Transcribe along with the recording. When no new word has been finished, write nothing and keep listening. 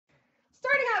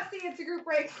CNC Group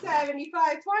Break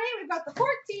 7520. We've got the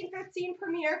 14-15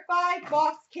 Premier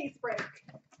 5-box case break.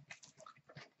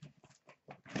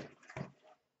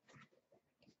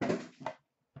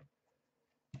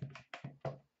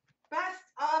 Best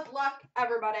of luck,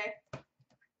 everybody.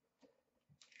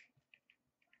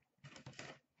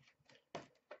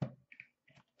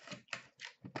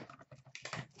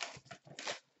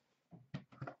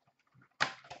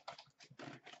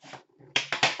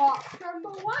 Box number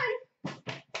 1.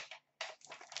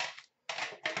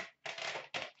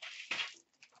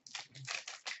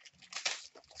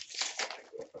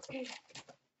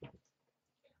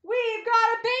 We've got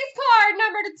a base card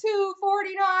number to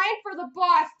 249 for the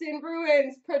Boston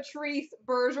Bruins, Patrice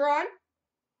Bergeron.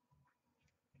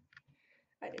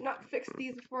 I did not fix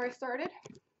these before I started.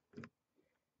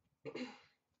 We've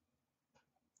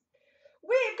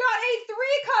got a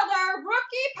 3-color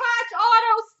rookie patch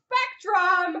auto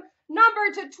spectrum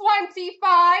number to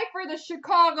 25 for the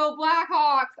Chicago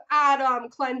Blackhawks, Adam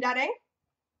Clendenning.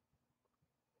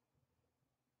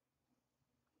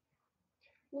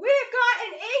 We've got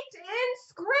an 8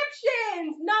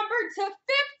 inscriptions number to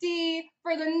 50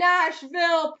 for the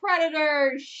Nashville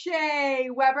Predators, Shea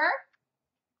Weber.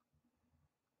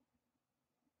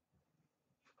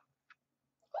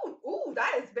 Ooh,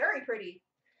 that is very pretty.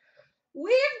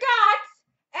 We've got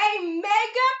a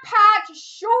mega patch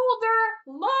shoulder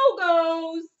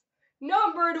logos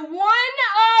numbered 1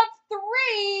 of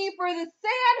 3 for the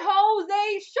San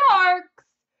Jose Sharks,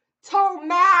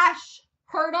 Tomas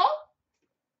Hertl.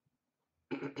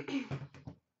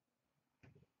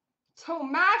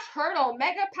 Tomas Hertl,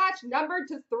 mega patch numbered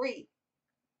to 3.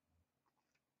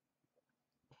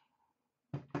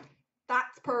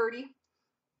 That's pretty.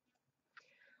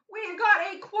 We've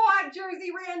got a quad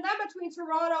jersey random between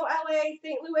Toronto, LA,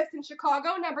 St. Louis, and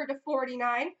Chicago, numbered to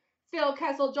 49. Phil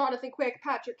Kessel, Jonathan Quick,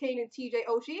 Patrick Kane, and TJ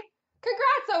Oshie.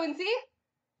 Congrats, ONC.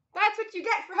 That's what you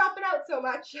get for helping out so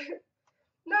much.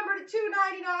 Number to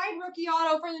 299, rookie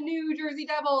auto for the New Jersey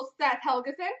Devils, Seth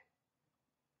Helgeson.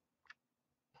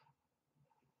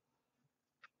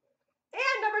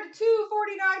 And number to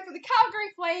 249 for the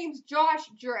Calgary Flames, Josh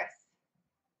Juris.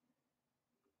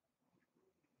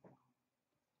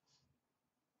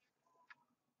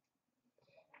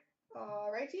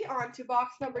 Alrighty, on to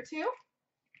box number 2.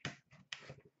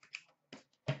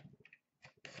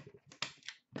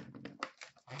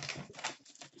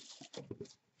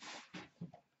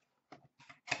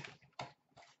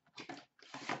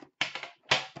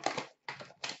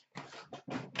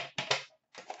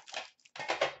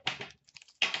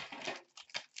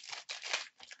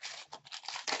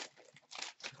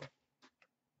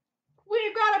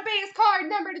 We've got a base card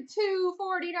number to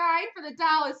 249 for the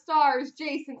Dallas Stars,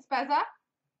 Jason Spezza.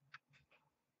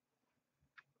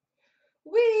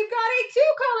 We've got a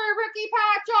 2-color rookie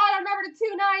patch auto number to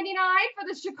 299 for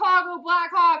the Chicago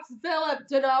Blackhawks, Philip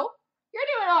Deneau. You're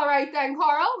doing all right then,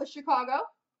 Carl, with Chicago.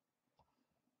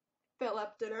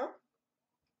 Philip Deneau.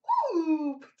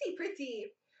 Ooh, pretty,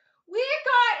 pretty. We've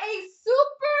got a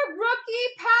super rookie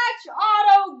patch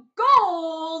auto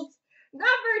gold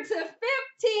number to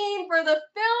 15 for the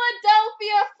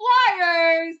Philadelphia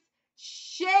Flyers,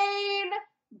 Shane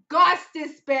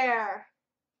Gostisbehere.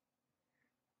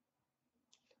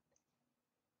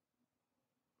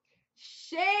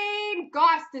 Shane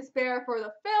Gostisbehere for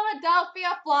the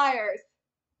Philadelphia Flyers.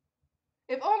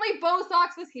 If only Bo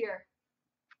Sox was here.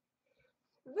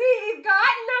 We've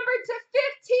got number to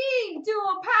 15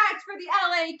 dual patch for the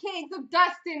LA Kings of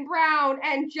Dustin Brown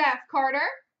and Jeff Carter.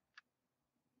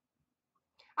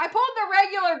 I pulled the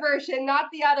regular version, not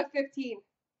the out of 15.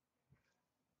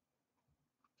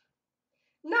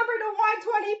 Number to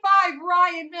 125,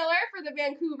 Ryan Miller for the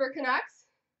Vancouver Canucks.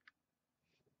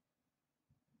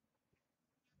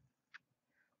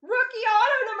 Rookie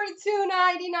auto number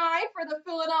 299 for the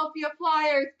Philadelphia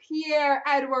Flyers,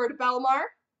 Pierre-Edouard Bellemare.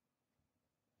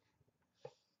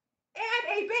 And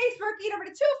a base rookie number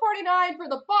 249 for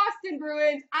the Boston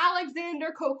Bruins,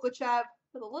 Alexander Koklachev,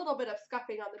 with a little bit of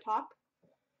scuffing on the top.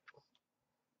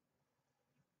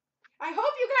 I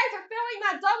hope you guys are filling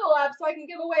that double up so I can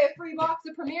give away a free box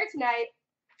of Premier tonight.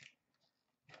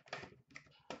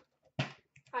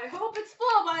 I hope it's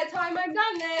full by the time I'm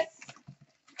done this.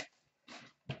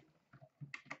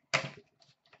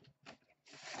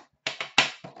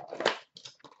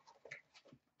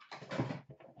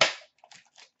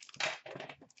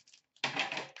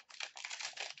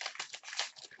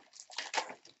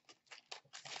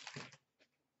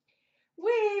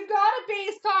 We've got a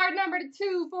base card number to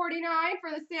 249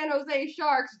 for the San Jose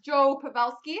Sharks, Joe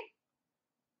Pavelski.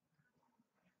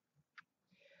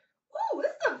 Ooh,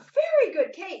 this is a very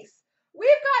good case. We've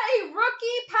got a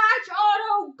rookie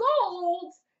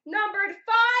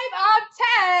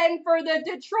And for the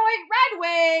Detroit Red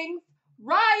Wings,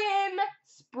 Ryan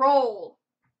Sproul.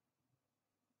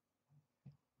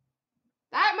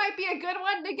 That might be a good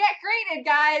one to get graded,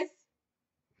 guys.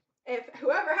 If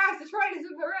whoever has Detroit is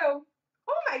in the room.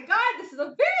 Oh my God, this is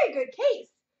a very good case.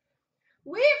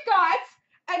 We've got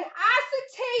an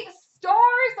acetate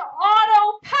Stars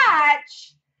auto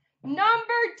patch,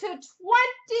 numbered to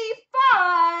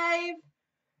 25,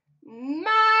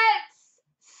 Matt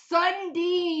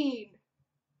Sundin.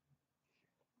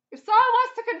 If someone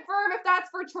wants to confirm if that's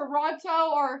for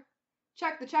Toronto or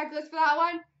check the checklist for that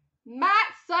one,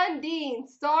 Matt Sundin,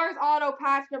 Stars auto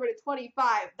patch number to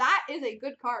 25. That is a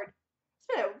good card. It's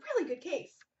been a really good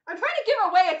case. I'm trying to give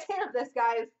away a tin of this,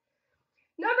 guys.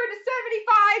 Number to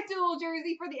 75 dual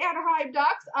jersey for the Anaheim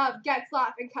Ducks of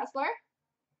Getzlaf and Kessler.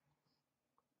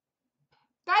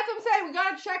 That's what I'm saying. We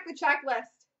got to check the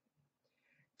checklist.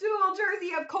 Dual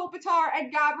jersey of Kopitar and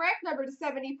Gabrick, number to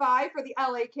 75 for the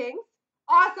LA Kings.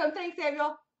 Awesome. Thanks,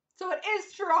 Samuel. So it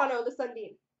is Toronto, the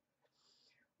Sundin.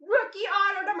 Rookie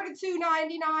auto number to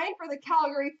 299 for the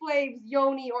Calgary Flames,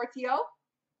 Yoni Ortio.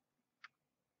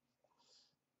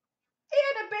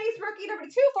 And a base rookie number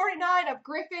to 249 of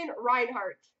Griffin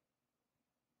Reinhart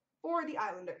for the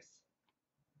Islanders.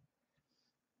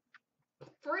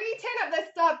 Free tin of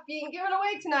this stuff being given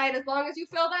away tonight as long as you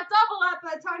fill that double up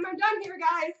by the time I'm done here,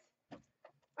 guys.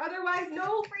 Otherwise,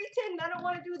 no free tin. I don't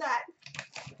want to do that.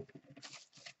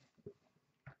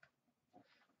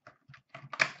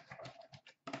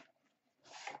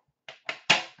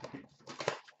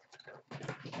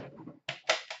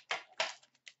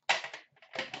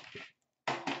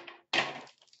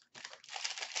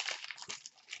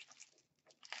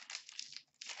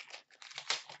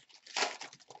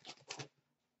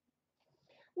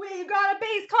 We've got a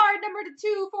base card number to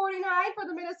 249 for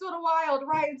the Minnesota Wild,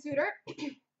 Ryan Suter.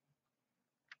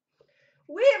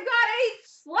 We've got a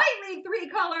slightly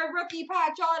three-color rookie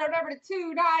patch auto number to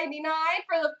 299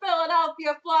 for the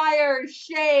Philadelphia Flyers,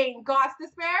 Shane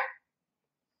Gostisbehere.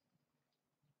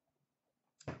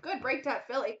 Good break to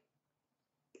Philly.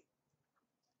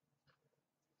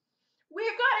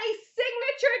 We've got a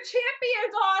signature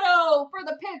champions auto for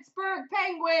the Pittsburgh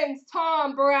Penguins,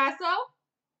 Tom Barrasso.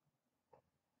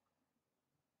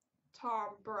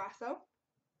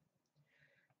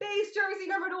 Base jersey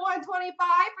number to 125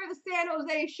 for the San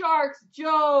Jose Sharks,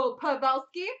 Joe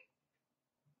Pavelski.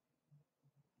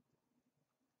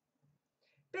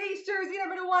 Base jersey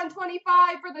number to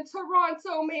 125 for the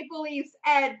Toronto Maple Leafs,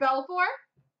 Ed Belfour.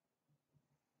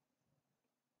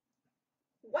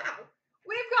 Wow.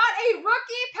 We've got a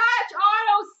rookie patch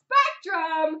auto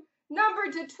spectrum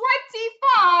number to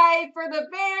 25 for the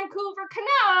Vancouver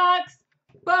Canucks,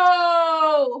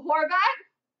 Bo Horvat.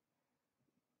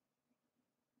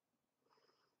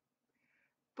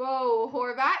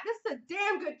 This is a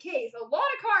damn good case. A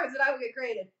lot of cards that I will get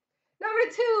graded. Number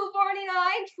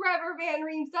 249, Trevor Van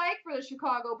Riemsdyk for the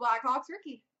Chicago Blackhawks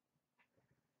rookie.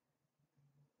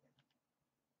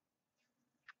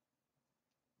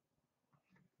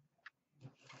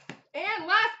 And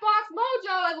last box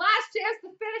mojo and last chance to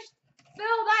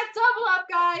fill that double up,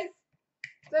 guys.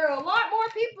 There are a lot more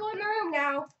people in the room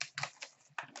now.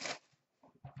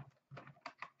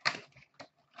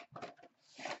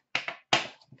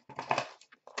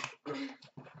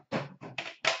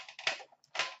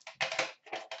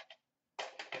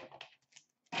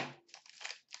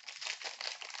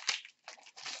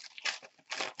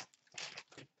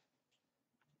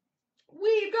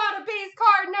 We've got a base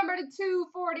card number to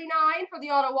 249 for the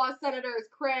Ottawa Senators,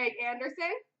 Craig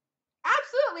Anderson.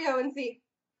 Absolutely, ONC.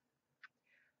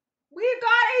 We've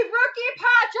got a rookie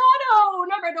patch auto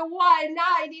number to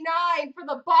 199 for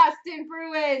the Boston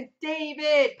Bruins,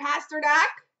 David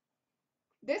Pastrnak.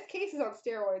 This case is on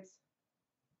steroids.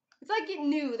 It's like it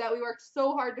knew that we worked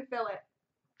so hard to fill it.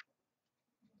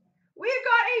 We've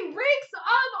got a Ranks of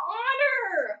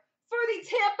Honor for the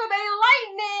Tampa Bay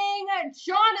Lightning,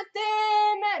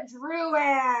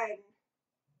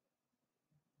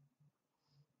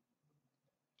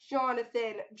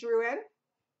 Jonathan Drouin.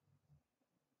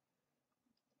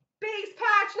 Base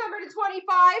patch number to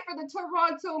 25 for the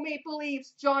Toronto Maple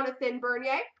Leafs, Jonathan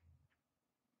Bernier.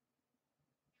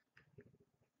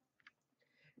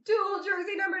 Dual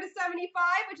jersey number to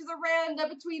 75, which is a random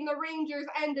between the Rangers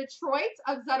and Detroit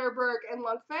of Zetterberg and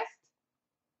Lundqvist.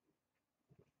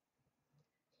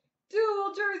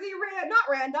 Dual jersey, not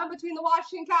random, between the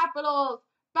Washington Capitals,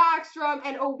 Backstrom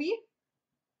and Obi.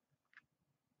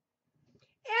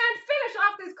 And finish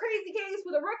off this crazy case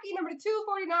with a rookie number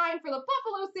 249 for the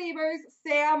Buffalo Sabres,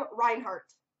 Sam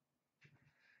Reinhart.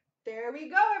 There we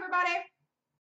go, everybody.